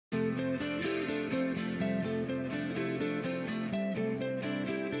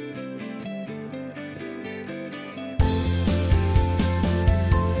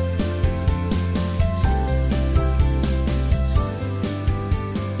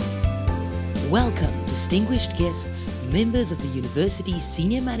Welcome, distinguished guests, members of the university's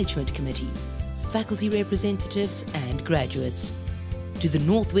Senior Management Committee, faculty representatives and graduates, to the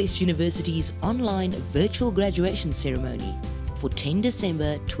Northwest University's online virtual graduation ceremony for 10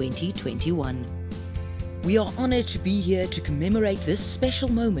 December 2021. We are honored to be here to commemorate this special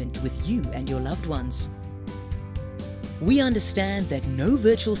moment with you and your loved ones. We understand that no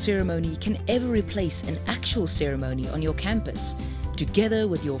virtual ceremony can ever replace an actual ceremony on your campus, together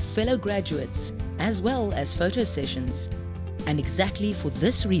with your fellow graduates, as well as photo sessions. And exactly for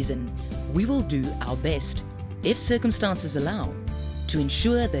this reason, we will do our best, if circumstances allow, to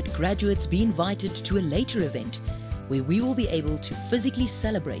ensure that graduates be invited to a later event where we will be able to physically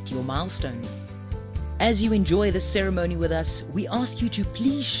celebrate your milestone. As you enjoy this ceremony with us, we ask you to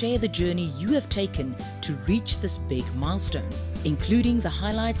please share the journey you have taken to reach this big milestone, including the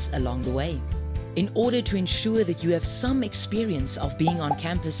highlights along the way. In order to ensure that you have some experience of being on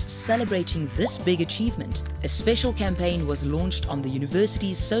campus celebrating this big achievement, a special campaign was launched on the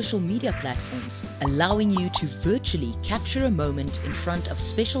university's social media platforms, allowing you to virtually capture a moment in front of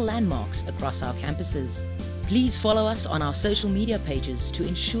special landmarks across our campuses. Please follow us on our social media pages to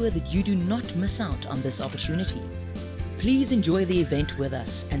ensure that you do not miss out on this opportunity. Please enjoy the event with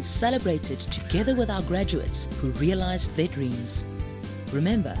us and celebrate it together with our graduates who realized their dreams.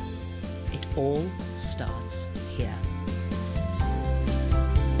 Remember, it all starts here.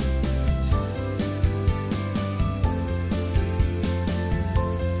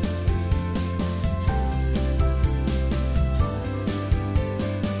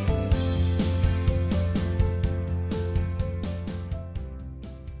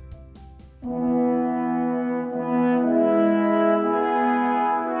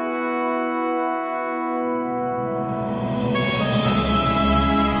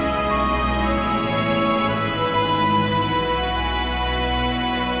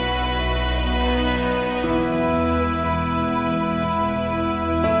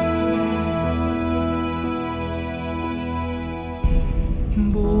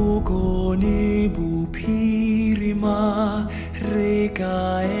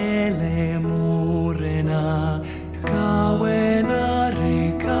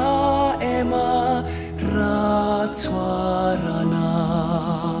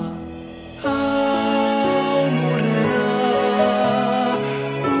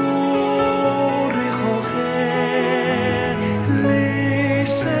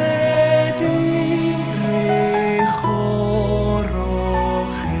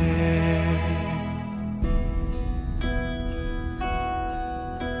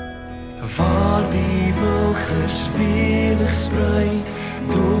 Waar die wilgers welig spruit,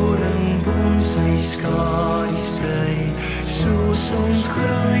 doringboom sy skadu sprei, soos ons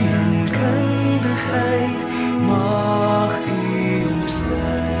groei in kundigheid, mag U ons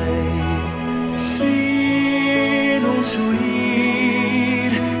lei. Sien ons hoe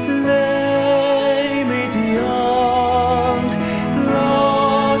hier lei met die hand,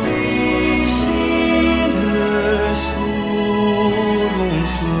 laat U sien rus oor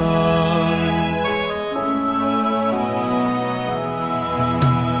ons land.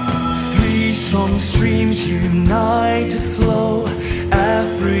 Strong streams united flow,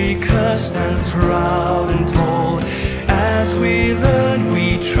 Africa stands proud and tall. As we learn,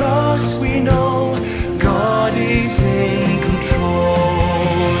 we trust, we know God is in control.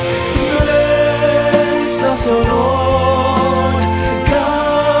 Bless us, O Lord,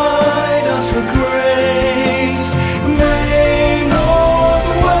 guide us with grace. May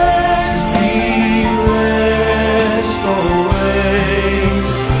Northwest be blessed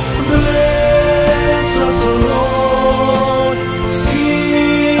always. Bless us, O Lord,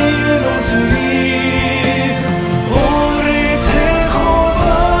 sien ons hier. Ore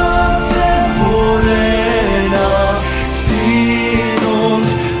Jehovah Temporena, sien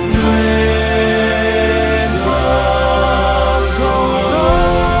ons, bless us, O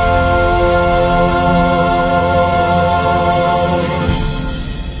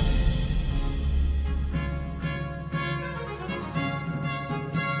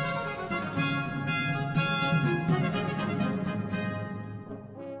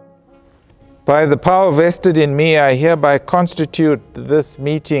By the power vested in me, I hereby constitute this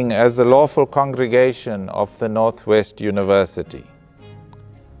meeting as a lawful congregation of the Northwest University.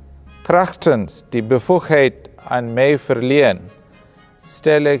 Kragtens die bevoegdheid aan my verleen,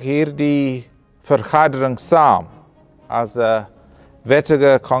 stel ek hierdie vergadering saam as 'n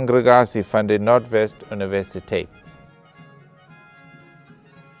wettige kongregasie van die Noordwes-universiteit.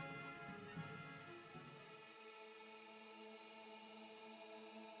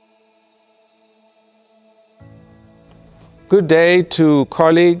 Good day to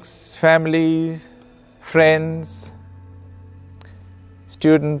colleagues, family, friends,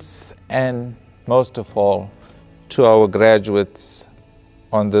 students, and most of all, to our graduates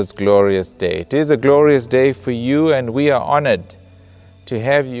on this glorious day. It is a glorious day for you, and we are honored to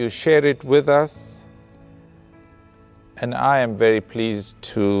have you share it with us. And I am very pleased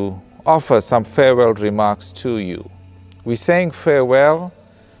to offer some farewell remarks to you. We're saying farewell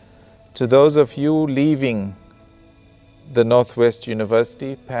to those of you leaving the Northwest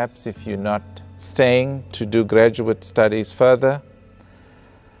University, perhaps if you're not staying to do graduate studies further.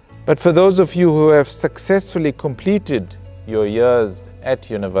 But for those of you who have successfully completed your years at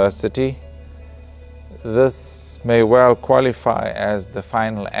university, this may well qualify as the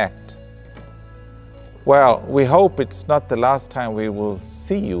final act. Well, we hope it's not the last time we will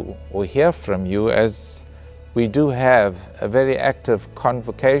see you or hear from you, as we do have a very active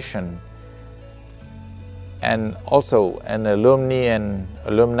convocation and also an alumni and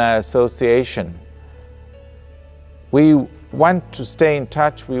alumni association. We want to stay in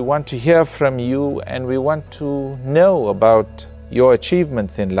touch, we want to hear from you, and we want to know about your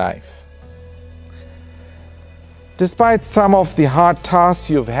achievements in life. Despite some of the hard tasks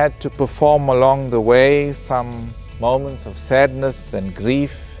you've had to perform along the way, some moments of sadness and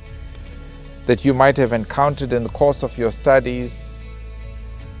grief that you might have encountered in the course of your studies,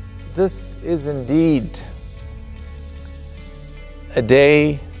 this is indeed a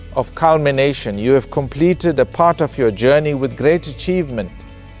day of culmination. You have completed a part of your journey with great achievement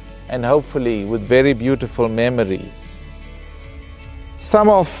and hopefully with very beautiful memories. Some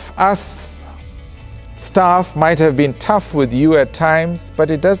of us staff might have been tough with you at times,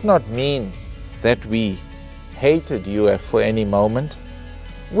 but it does not mean that we hated you for any moment.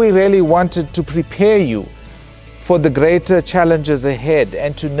 We really wanted to prepare you for the greater challenges ahead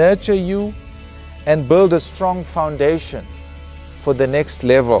and to nurture you and build a strong foundation for the next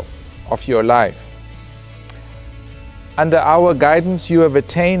level of your life. Under our guidance, you have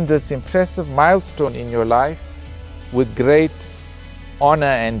attained this impressive milestone in your life with great honor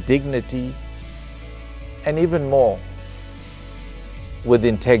and dignity, and even more, with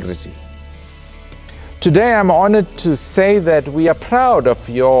integrity. Today, I'm honored to say that we are proud of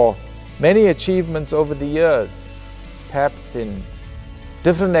your many achievements over the years, perhaps in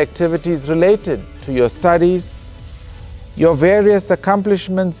different activities related to your studies, your various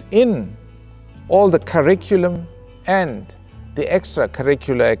accomplishments in all the curriculum and the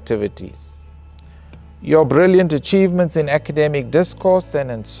extracurricular activities. Your brilliant achievements in academic discourse and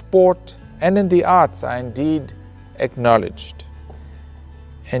in sport and in the arts are indeed acknowledged.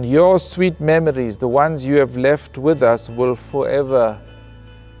 And your sweet memories, the ones you have left with us, will forever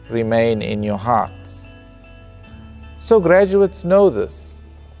remain in your hearts. So graduates, know this.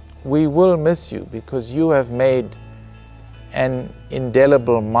 We will miss you because you have made an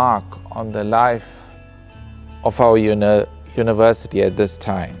indelible mark on the life of our university at this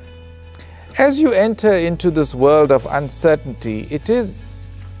time. As you enter into this world of uncertainty, it is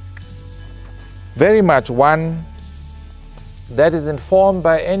very much one that is informed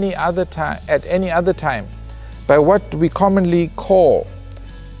by at any other time by what we commonly call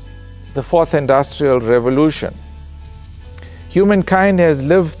the Fourth Industrial Revolution. Humankind has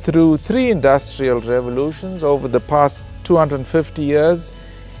lived through 3 industrial revolutions over the past 250 years.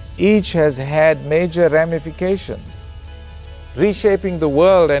 Each has had major ramifications, reshaping the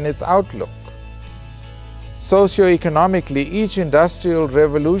world and its outlook. Socioeconomically, each industrial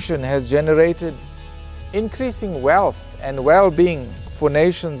revolution has generated increasing wealth and well-being for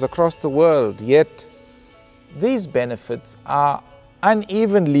nations across the world, yet these benefits are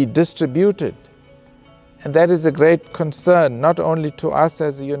unevenly distributed. And that is a great concern, not only to us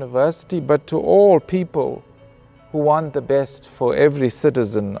as a university, but to all people who want the best for every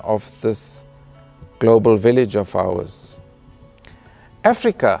citizen of this global village of ours.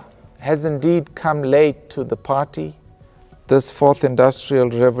 Africa has indeed come late to the party, this Fourth Industrial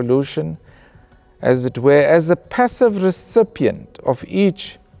Revolution, as it were, as a passive recipient of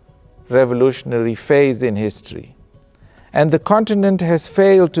each revolutionary phase in history. And the continent has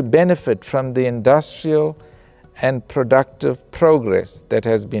failed to benefit from the industrial and productive progress that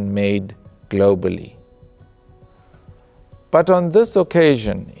has been made globally. But on this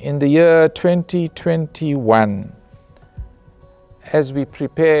occasion, in the year 2021, as we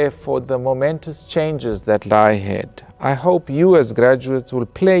prepare for the momentous changes that lie ahead, I hope you as graduates will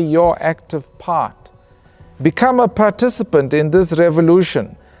play your active part, become a participant in this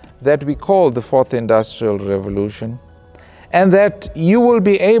revolution that we call the Fourth Industrial Revolution, and that you will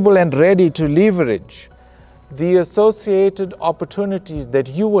be able and ready to leverage the associated opportunities that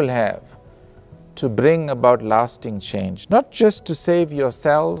you will have to bring about lasting change, not just to save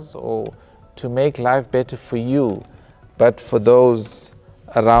yourselves or to make life better for you, but for those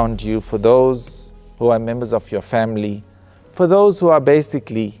around you, for those who are members of your family, for those who are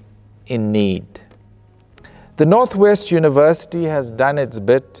basically in need. The Northwest University has done its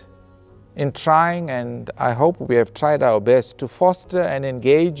bit in trying, and I hope we have tried our best to foster and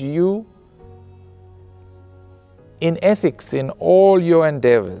engage you in ethics in all your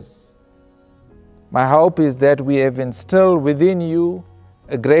endeavors. My hope is that we have instilled within you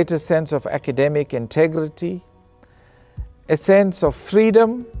a greater sense of academic integrity, a sense of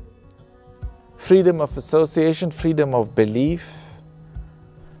freedom, freedom of association, freedom of belief.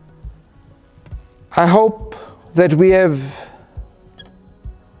 I hope that we have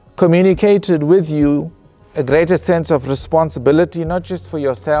communicated with you a greater sense of responsibility, not just for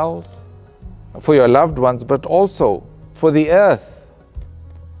yourselves, for your loved ones, but also for the earth.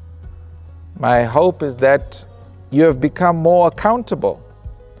 My hope is that you have become more accountable,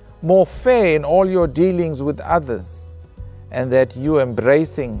 more fair in all your dealings with others, and that you are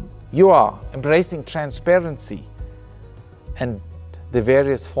embracing transparency and the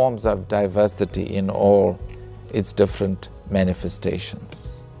various forms of diversity in all its different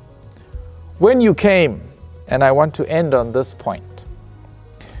manifestations. When you came, and I want to end on this point,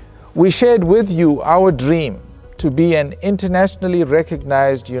 we shared with you our dream to be an internationally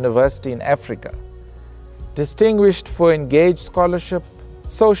recognized university in Africa, distinguished for engaged scholarship,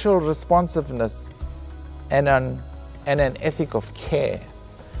 social responsiveness, and an ethic of care.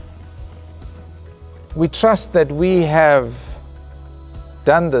 We trust that we have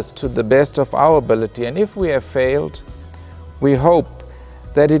done this to the best of our ability, and if we have failed, we hope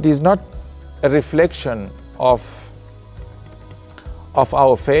that it is not a reflection of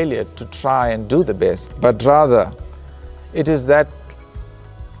our failure to try and do the best, but rather it is that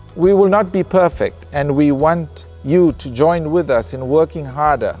we will not be perfect, and we want you to join with us in working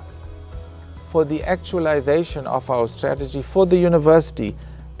harder for the actualization of our strategy for the university,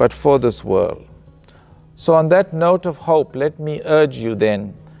 but for this world. So on that note of hope, let me urge you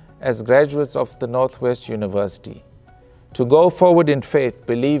then, as graduates of the Northwest University, to go forward in faith,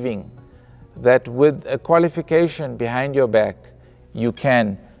 believing that with a qualification behind your back, you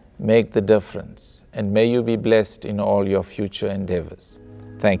can make the difference. And may you be blessed in all your future endeavors.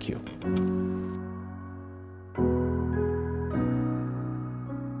 Thank you.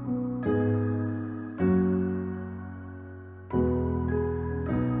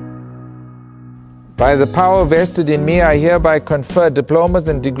 By the power vested in me, I hereby confer diplomas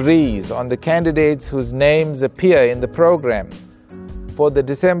and degrees on the candidates whose names appear in the program for the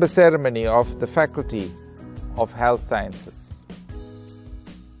December ceremony of the Faculty of Health Sciences.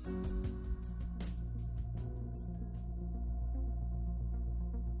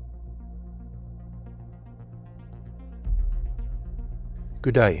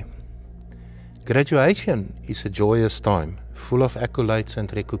 Good day. Graduation is a joyous time, full of accolades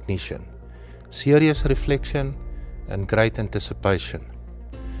and recognition, serious reflection and great anticipation.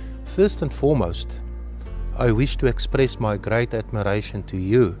 First and foremost, I wish to express my great admiration to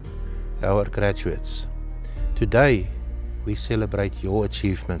you, our graduates. Today, we celebrate your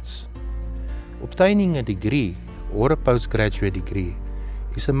achievements. Obtaining a degree or a postgraduate degree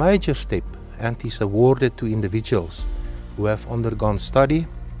is a major step and is awarded to individuals who have undergone study,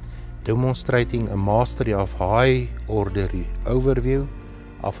 demonstrating a mastery of high-order overview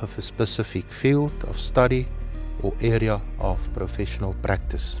of a specific field of study or area of professional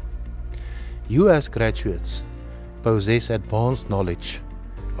practice. You as graduates possess advanced knowledge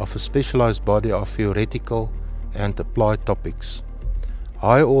of a specialized body of theoretical and applied topics,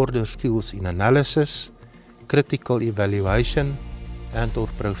 high-order skills in analysis, critical evaluation and/or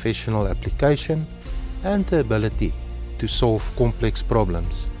professional application, and the ability to solve complex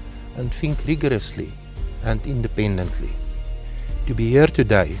problems and think rigorously and independently. To be here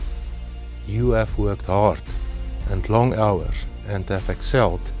today, you have worked hard and long hours and have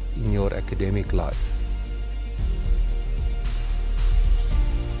excelled in your academic life.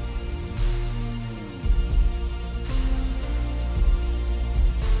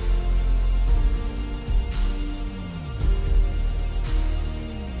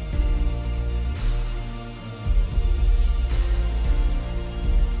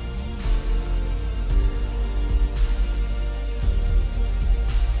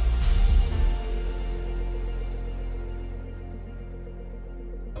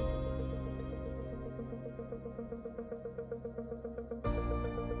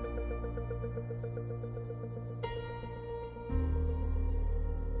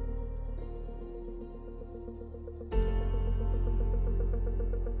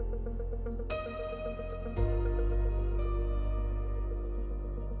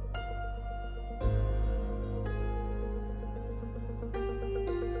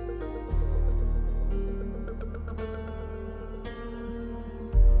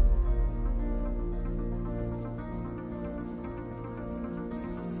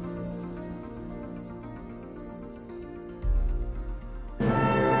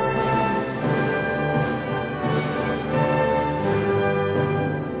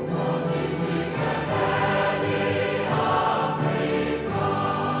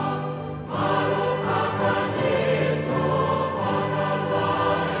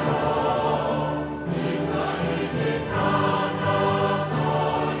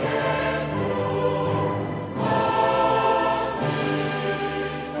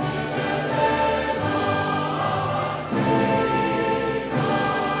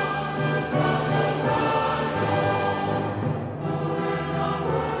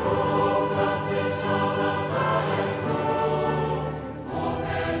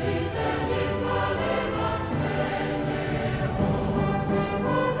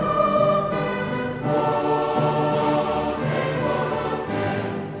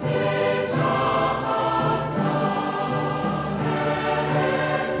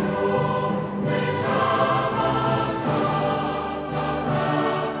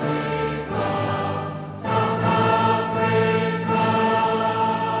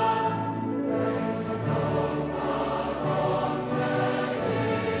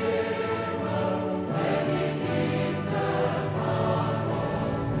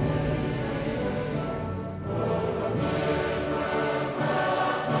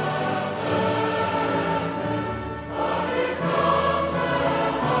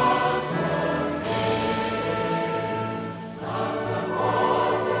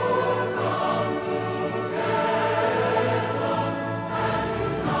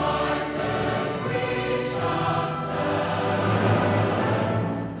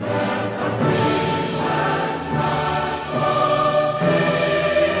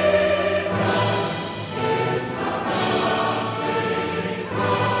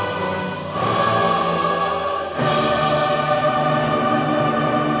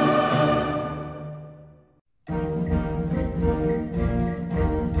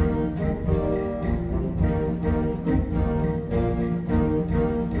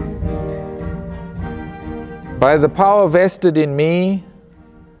 By the power vested in me,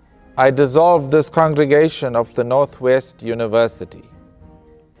 I dissolve this congregation of the Northwest University.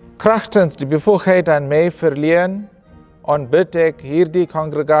 Kragtens die bevoegdheid aan my verleen, aanbid ek hierdie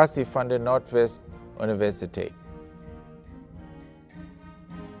kongregasie van die Noordwes-universiteit.